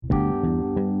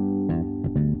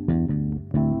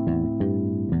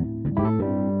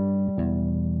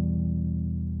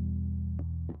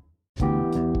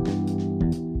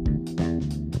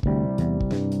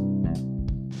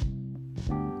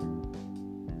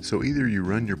So either you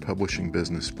run your publishing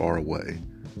business far away,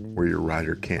 where your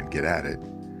writer can't get at it,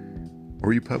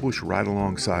 or you publish right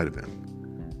alongside of him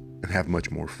and have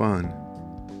much more fun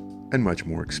and much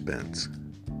more expense.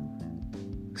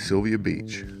 Sylvia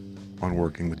Beach on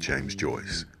Working with James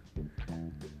Joyce.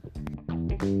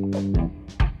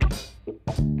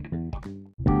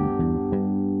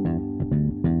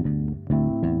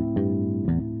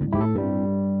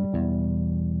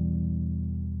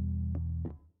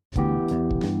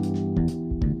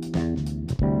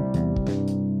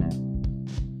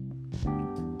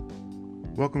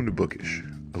 Welcome to Bookish,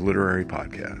 a literary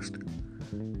podcast.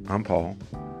 I'm Paul,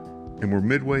 and we're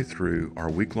midway through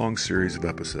our week-long series of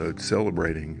episodes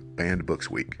celebrating Banned Books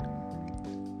Week.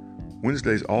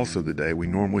 Wednesday's also the day we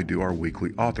normally do our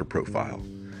weekly author profile,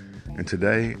 and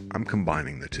today I'm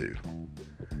combining the two.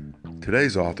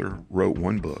 Today's author wrote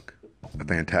one book, a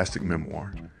fantastic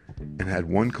memoir, and had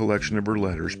one collection of her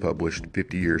letters published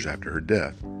 50 years after her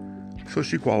death, so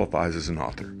she qualifies as an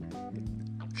author.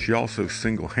 She also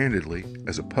single-handedly,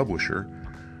 as a publisher,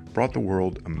 brought the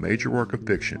world a major work of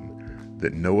fiction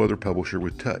that no other publisher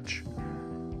would touch,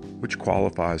 which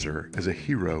qualifies her as a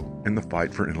hero in the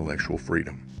fight for intellectual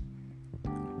freedom.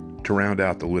 To round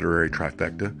out the literary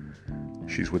trifecta,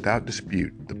 she's without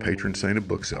dispute the patron saint of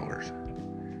booksellers.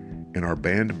 In our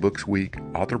Banned Books Week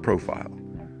author profile,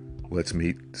 let's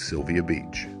meet Sylvia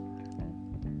Beach.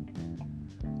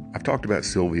 I've talked about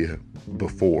Sylvia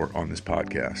before on this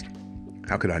podcast.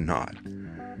 How could I not?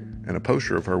 And a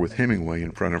poster of her with Hemingway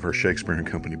in front of her Shakespeare and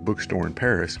Company bookstore in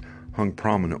Paris hung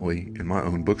prominently in my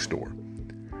own bookstore.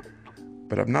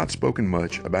 But I've not spoken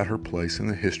much about her place in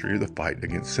the history of the fight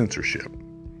against censorship.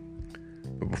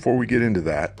 But before we get into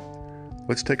that,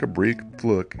 let's take a brief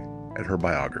look at her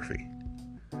biography.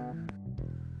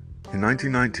 In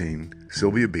 1919,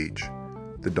 Sylvia Beach,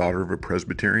 the daughter of a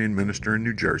Presbyterian minister in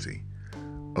New Jersey,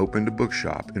 opened a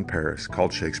bookshop in Paris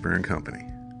called Shakespeare and Company.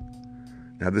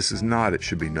 Now, this is not, it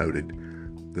should be noted,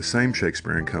 the same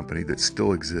Shakespeare and Company that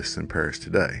still exists in Paris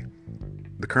today.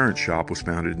 The current shop was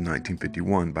founded in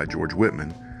 1951 by George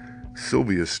Whitman,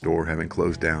 Sylvia's store having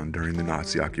closed down during the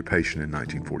Nazi occupation in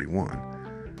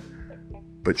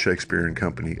 1941. But Shakespeare and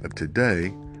Company of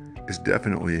today is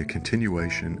definitely a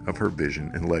continuation of her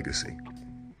vision and legacy.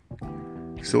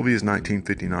 Sylvia's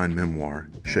 1959 memoir,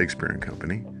 Shakespeare and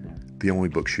Company, the only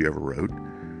book she ever wrote,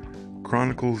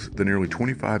 chronicles the nearly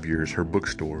 25 years her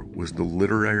bookstore was the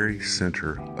literary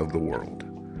center of the world.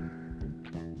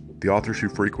 The authors who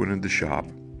frequented the shop,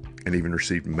 and even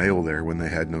received mail there when they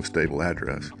had no stable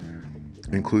address,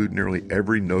 include nearly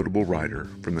every notable writer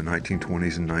from the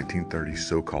 1920s and 1930s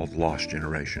so-called lost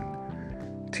generation.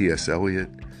 T.S. Eliot,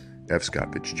 F.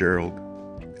 Scott Fitzgerald,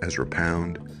 Ezra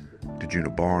Pound,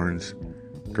 DeJuna Barnes,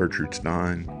 Gertrude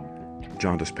Stein,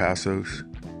 John Dos Passos,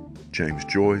 James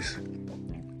Joyce,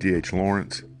 D.H.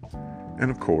 Lawrence, and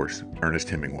of course,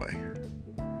 Ernest Hemingway.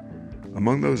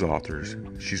 Among those authors,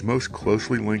 she's most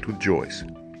closely linked with Joyce,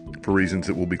 for reasons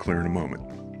that will be clear in a moment.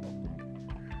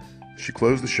 She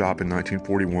closed the shop in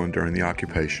 1941 during the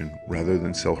occupation rather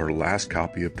than sell her last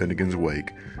copy of Finnegan's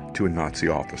Wake to a Nazi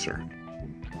officer.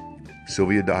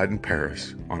 Sylvia died in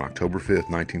Paris on October 5,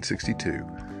 1962,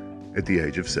 at the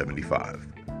age of 75.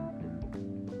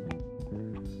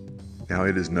 Now,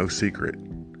 it is no secret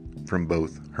from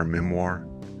both her memoir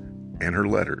and her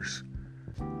letters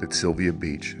that Sylvia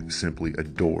Beach simply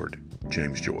adored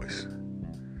James Joyce.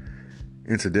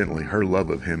 Incidentally, her love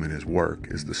of him and his work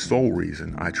is the sole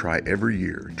reason I try every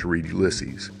year to read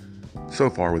Ulysses, so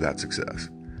far without success.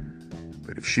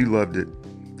 But if she loved it,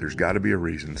 there's got to be a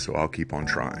reason, so I'll keep on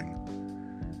trying.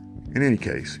 In any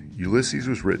case, Ulysses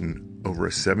was written over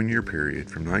a 7-year period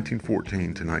from 1914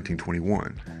 to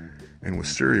 1921, and was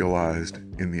serialized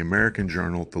in the American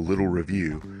journal The Little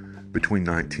Review between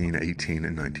 1918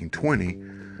 and 1920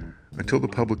 until the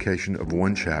publication of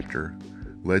one chapter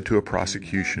led to a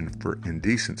prosecution for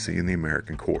indecency in the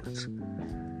American courts.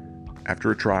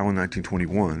 After a trial in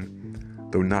 1921,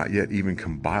 though not yet even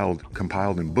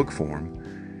compiled in book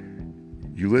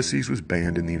form, Ulysses was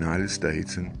banned in the United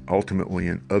States and ultimately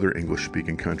in other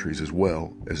English-speaking countries as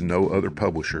well, as no other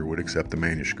publisher would accept the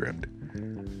manuscript.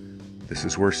 This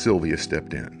is where Sylvia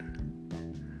stepped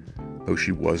in. Though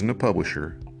she wasn't a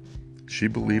publisher, she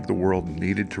believed the world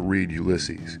needed to read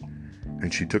Ulysses,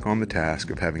 and she took on the task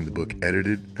of having the book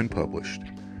edited and published,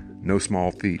 no small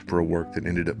feat for a work that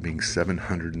ended up being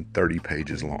 730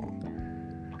 pages long.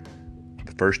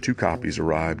 The first 2 copies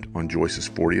arrived on Joyce's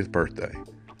 40th birthday,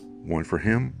 one for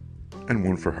him and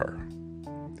one for her.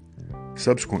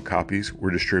 Subsequent copies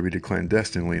were distributed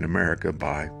clandestinely in America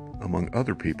by, among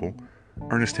other people,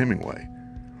 Ernest Hemingway,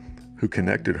 who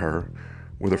connected her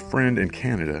with a friend in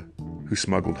Canada who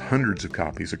smuggled hundreds of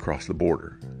copies across the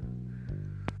border.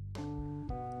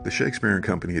 The Shakespeare &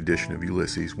 Company edition of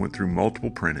Ulysses went through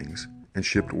multiple printings and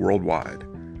shipped worldwide,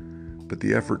 but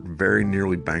the effort very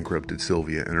nearly bankrupted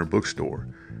Sylvia and her bookstore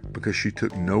because she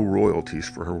took no royalties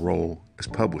for her role as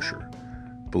publisher,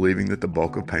 believing that the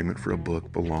bulk of payment for a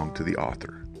book belonged to the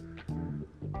author.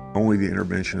 Only the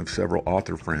intervention of several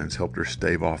author friends helped her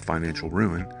stave off financial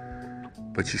ruin,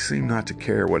 but she seemed not to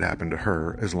care what happened to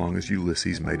her as long as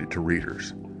Ulysses made it to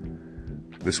readers.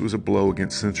 This was a blow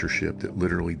against censorship that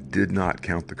literally did not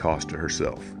count the cost to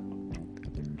herself.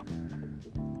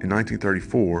 In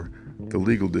 1934, the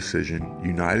legal decision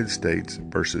United States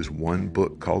versus One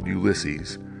Book Called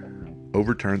Ulysses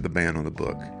overturned the ban on the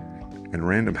book, and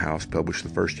Random House published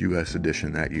the first U.S.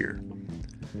 edition that year.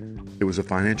 It was a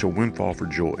financial windfall for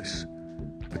Joyce,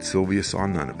 but Sylvia saw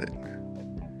none of it.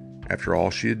 After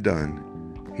all she had done,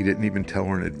 he didn't even tell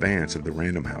her in advance of the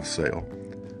Random House sale,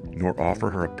 nor offer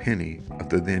her a penny of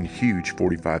the then huge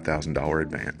 $45,000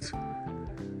 advance.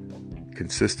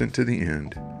 Consistent to the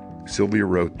end, Sylvia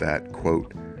wrote that,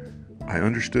 quote, "I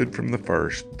understood from the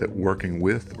first that working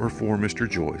with or for Mr.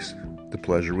 Joyce, the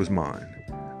pleasure was mine,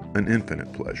 an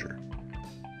infinite pleasure.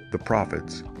 The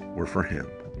profits were for him."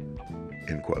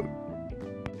 End quote.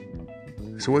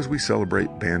 So as we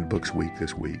celebrate Banned Books Week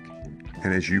this week,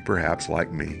 and as you perhaps,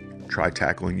 like me, try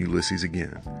tackling Ulysses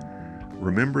again,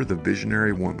 remember the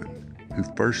visionary woman who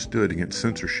first stood against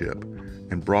censorship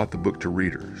and brought the book to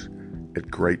readers at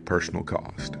great personal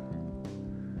cost.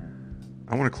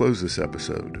 I want to close this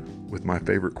episode with my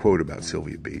favorite quote about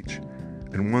Sylvia Beach,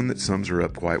 and one that sums her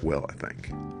up quite well, I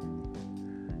think.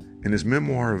 In his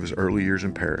memoir of his early years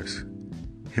in Paris,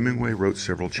 Hemingway wrote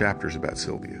several chapters about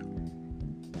Sylvia.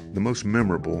 The most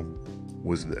memorable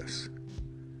was this.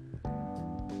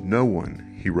 "No one,"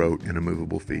 he wrote in A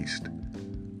Movable Feast,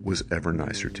 "was ever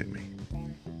nicer to me."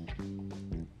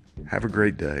 Have a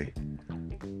great day,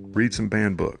 read some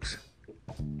banned books,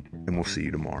 and we'll see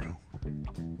you tomorrow.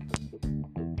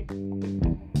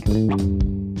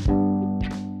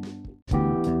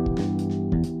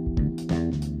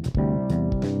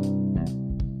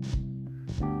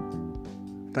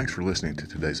 Thanks for listening to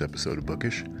today's episode of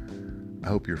Bookish. I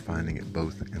hope you're finding it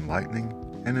both enlightening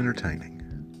and entertaining.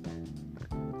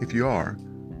 If you are,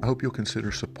 I hope you'll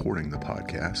consider supporting the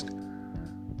podcast.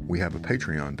 We have a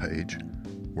Patreon page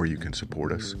where you can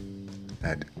support us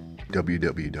at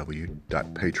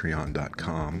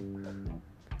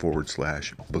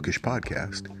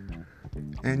www.patreon.com/bookishpodcast.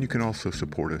 And you can also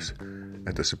support us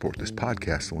at the Support This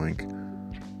Podcast link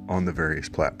on the various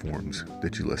platforms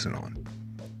that you listen on.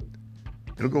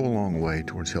 It'll go a long way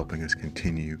towards helping us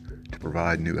continue to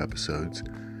provide new episodes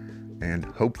and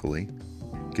hopefully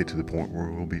get to the point where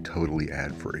we'll be totally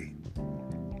ad-free.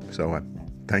 So I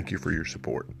thank you for your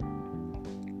support.